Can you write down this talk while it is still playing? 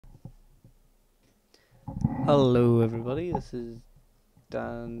Hello everybody, this is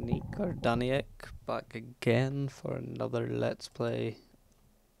Danik or Daniek back again for another Let's Play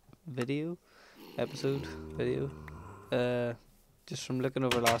video, episode, video. Just from looking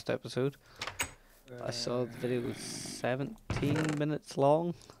over last episode, I saw the video was 17 minutes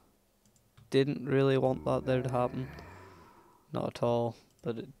long. Didn't really want that there to happen, not at all,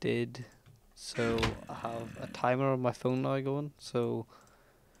 but it did. So I have a timer on my phone now going, so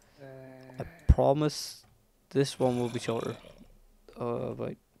I promise this one will be shorter.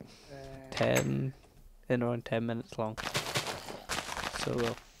 About 10 in around 10 minutes long.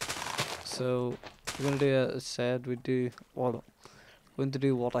 So we're gonna do as said we do what we're going to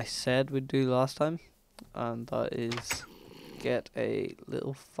do what I said we'd do last time, and that is get a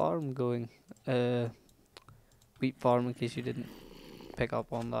little farm going. Wheat farm, in case you didn't pick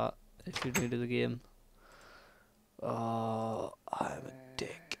up on that if you're new to the game. I'm a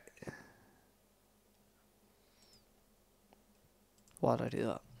dick. Why'd I do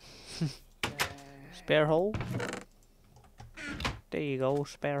that? Spare hole? There you go,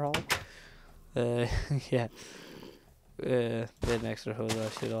 spare hole. Yeah. Did an extra hole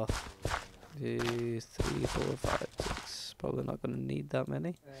that shit off. 2, 3, 4, 5, 6. Probably not gonna need that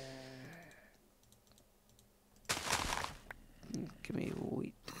many. Give me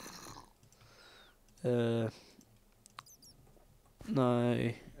wheat. Now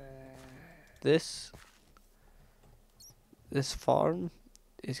this farm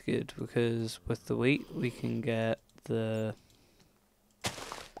is good because with the wheat we can get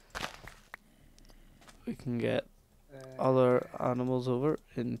other animals over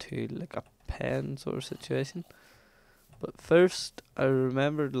into like a pen sort of situation. But first, I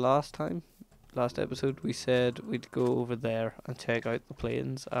remembered last episode, we said we'd go over there and check out the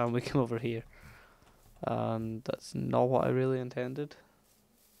plains, and we came over here. And that's not what I really intended.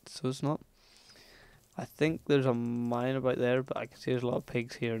 So it's not. I think there's a mine about there, but I can see there's a lot of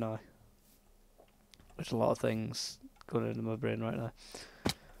pigs here now. There's a lot of things going into my brain right now.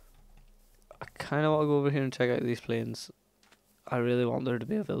 I kind of want to go over here and check out these plains. I really want there to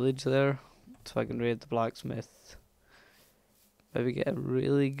be a village there, so I can raid the blacksmith. Maybe get a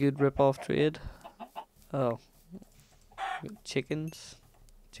really good rip-off trade. Oh, chickens.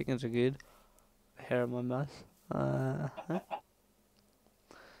 Chickens are good. Hair in my mouth.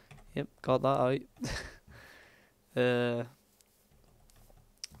 Yep, got that out.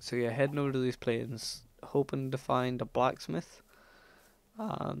 So yeah, heading over to these plains, hoping to find a blacksmith,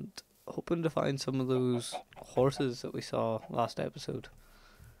 and hoping to find some of those horses that we saw last episode.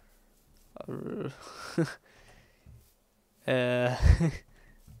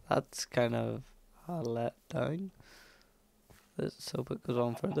 That's kind of a letdown. Let's hope it goes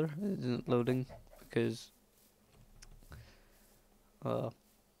on further. It isn't loading because I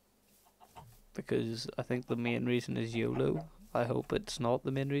think the main reason is YOLO. I hope it's not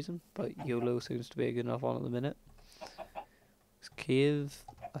the main reason, but YOLO seems to be good enough on at the minute. This cave,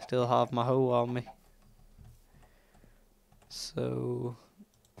 I still have my hoe on me. So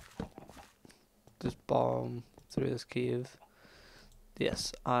just bomb through this cave.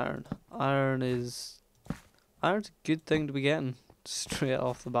 Yes, iron. Iron's a good thing to be getting straight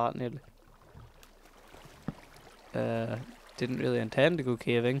off the bat nearly. Didn't really intend to go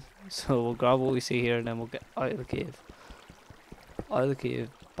caving, so we'll grab what we see here and then we'll get out of the cave. Out of the cave,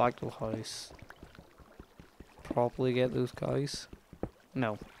 back to the house. Properly get those cows.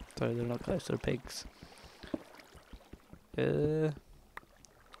 No, sorry, they're not cows, they're pigs.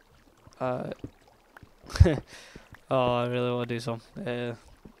 Oh, I really want to do some. I'm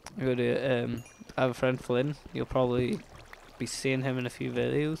gonna do it. I have a friend Flynn. You'll probably be seeing him in a few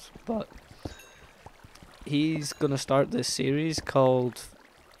videos, but he's gonna start this series called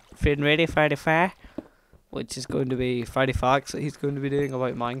Feeling Ready Friday Fire, which is going to be Friday Facts that he's going to be doing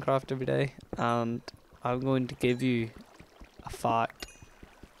about Minecraft every day, and I'm going to give you a fact.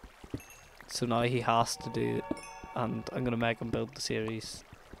 So now he has to do it, and I'm gonna make him build the series.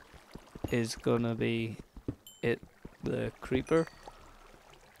 Is gonna be the creeper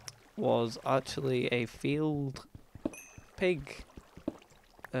was actually a field pig.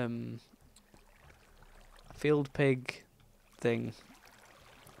 Field pig thing.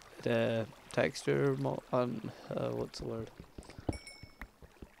 The texture on what's the word?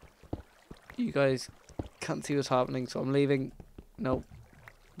 You guys can't see what's happening, so I'm leaving. Nope,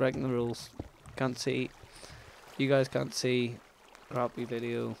 breaking the rules. Can't see. You guys can't see. Crappy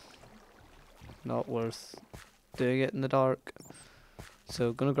video. Not worth doing it in the dark.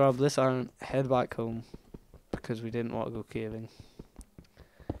 So gonna grab this iron, head back home because we didn't want to go caving.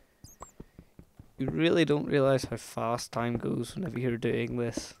 You really don't realise how fast time goes whenever you're doing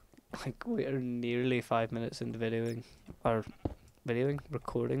this. Like, we're nearly 5 minutes into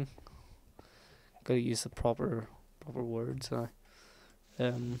recording. Gotta use the proper words now.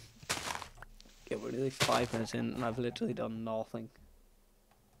 Yeah, we're nearly 5 minutes in, and I've literally done nothing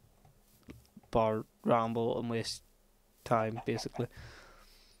bar ramble and waste time, basically.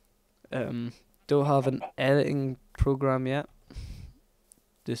 Don't have an editing program yet.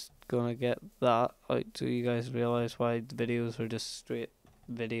 Just gonna get that out so you guys realize why the videos are just straight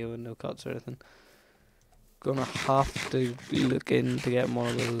video and no cuts or anything. Gonna have to look in to get one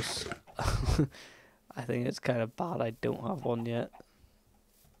of those. I think it's kind of bad I don't have one yet.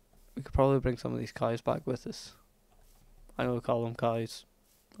 We could probably bring some of these cows back with us. I know we call them cows.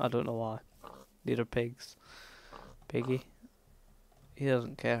 I don't know why. These are pigs. Piggy. He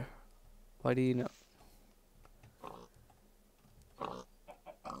doesn't care. Why do you not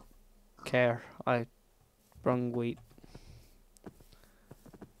care? I brung wheat.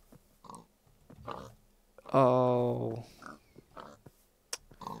 Oh.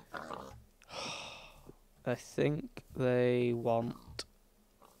 I think they want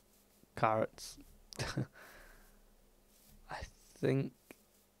carrots. I think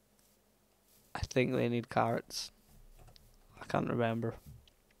they need carrots. I can't remember.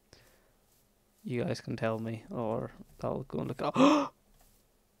 You guys can tell me, or I'll go and look up. How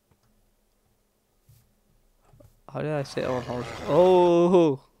did I sit on horse?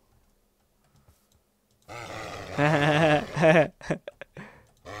 Oh!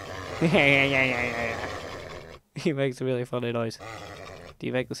 He makes a really funny noise. Do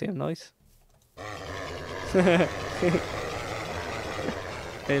you make the same noise?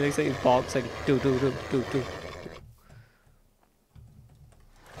 It looks like he's boxing. Do.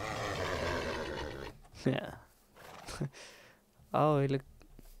 Yeah. Oh, he look.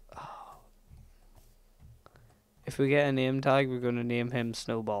 Oh. If we get a name tag, we're gonna name him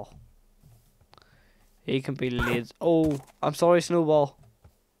Snowball. He can be lazy. Oh, I'm sorry, Snowball.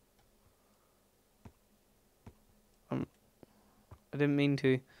 I didn't mean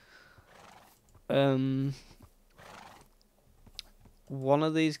to. One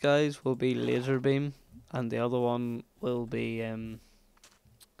of these guys will be Laser Beam, and the other one will be I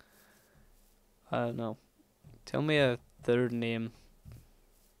don't know. Tell me a third name.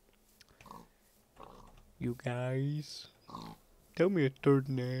 You guys. Tell me a third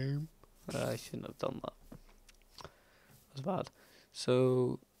name. I shouldn't have done that. That was bad.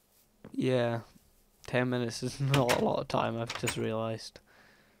 So, yeah. 10 minutes is not a lot of time, I've just realised.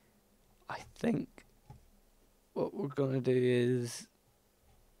 I think what we're going to do is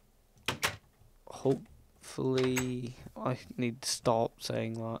hopefully I need to stop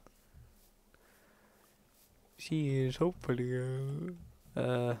saying that. She is hopefully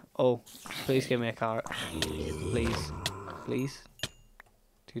oh, please give me a carrot. Please.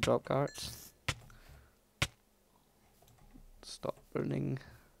 Do you drop carrots? Stop burning.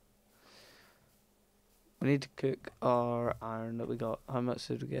 We need to cook our iron that we got. How much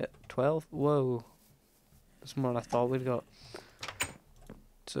did we get? 12? Whoa. That's more than I thought we'd got.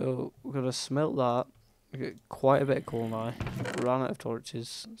 So we're gonna smelt that. We get quite a bit of coal now. Ran out of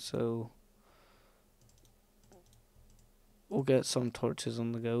torches, so we'll get some torches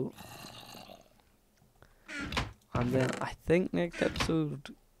on the go. And then I think next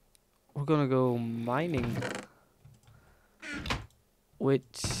episode we're gonna go mining,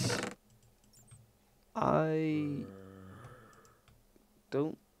 which I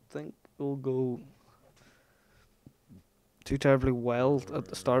don't think will go too terribly well at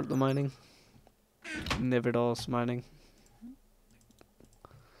the start of the mining. Never does mining.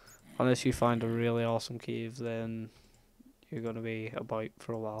 Unless you find a really awesome cave, then you're gonna be about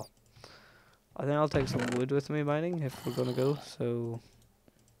for a while. I think I'll take some wood with me mining if we're gonna go, so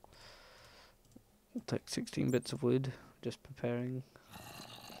I'll take 16 bits of wood, just preparing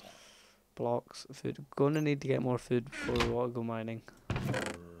blocks of food. Gonna need to get more food before we want to go mining,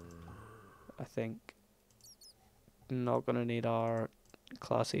 I think. Not gonna need our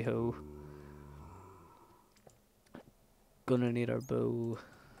classy hoe. Gonna need our bow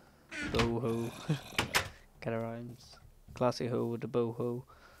hoe. Get our rhymes. Classy hoe with the bow hoe.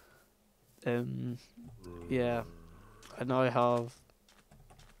 Yeah, I now have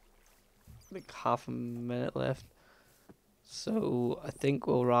like half a minute left, so I think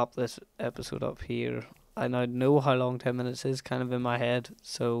we'll wrap this episode up here. I now know how long 10 minutes is kind of in my head,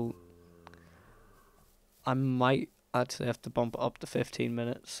 so I might actually have to bump it up to 15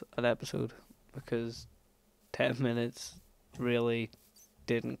 minutes an episode, because 10 minutes really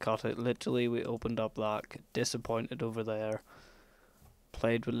didn't cut it. Literally, we opened up that, disappointed over there,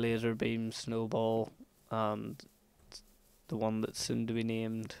 played with Laser Beam, Snowball, and the one that's soon to be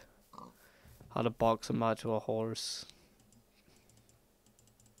named had a boxing match with a horse.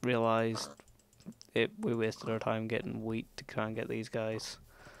 Realised we wasted our time getting wheat to try and get these guys.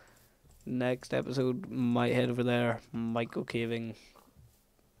 Next episode, might head over there, might go caving.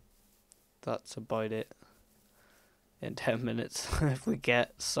 That's about it. In 10 minutes, if we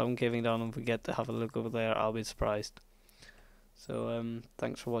get some caving done, if we get to have a look over there, I'll be surprised. So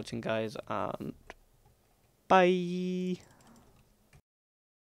thanks for watching, guys, and bye.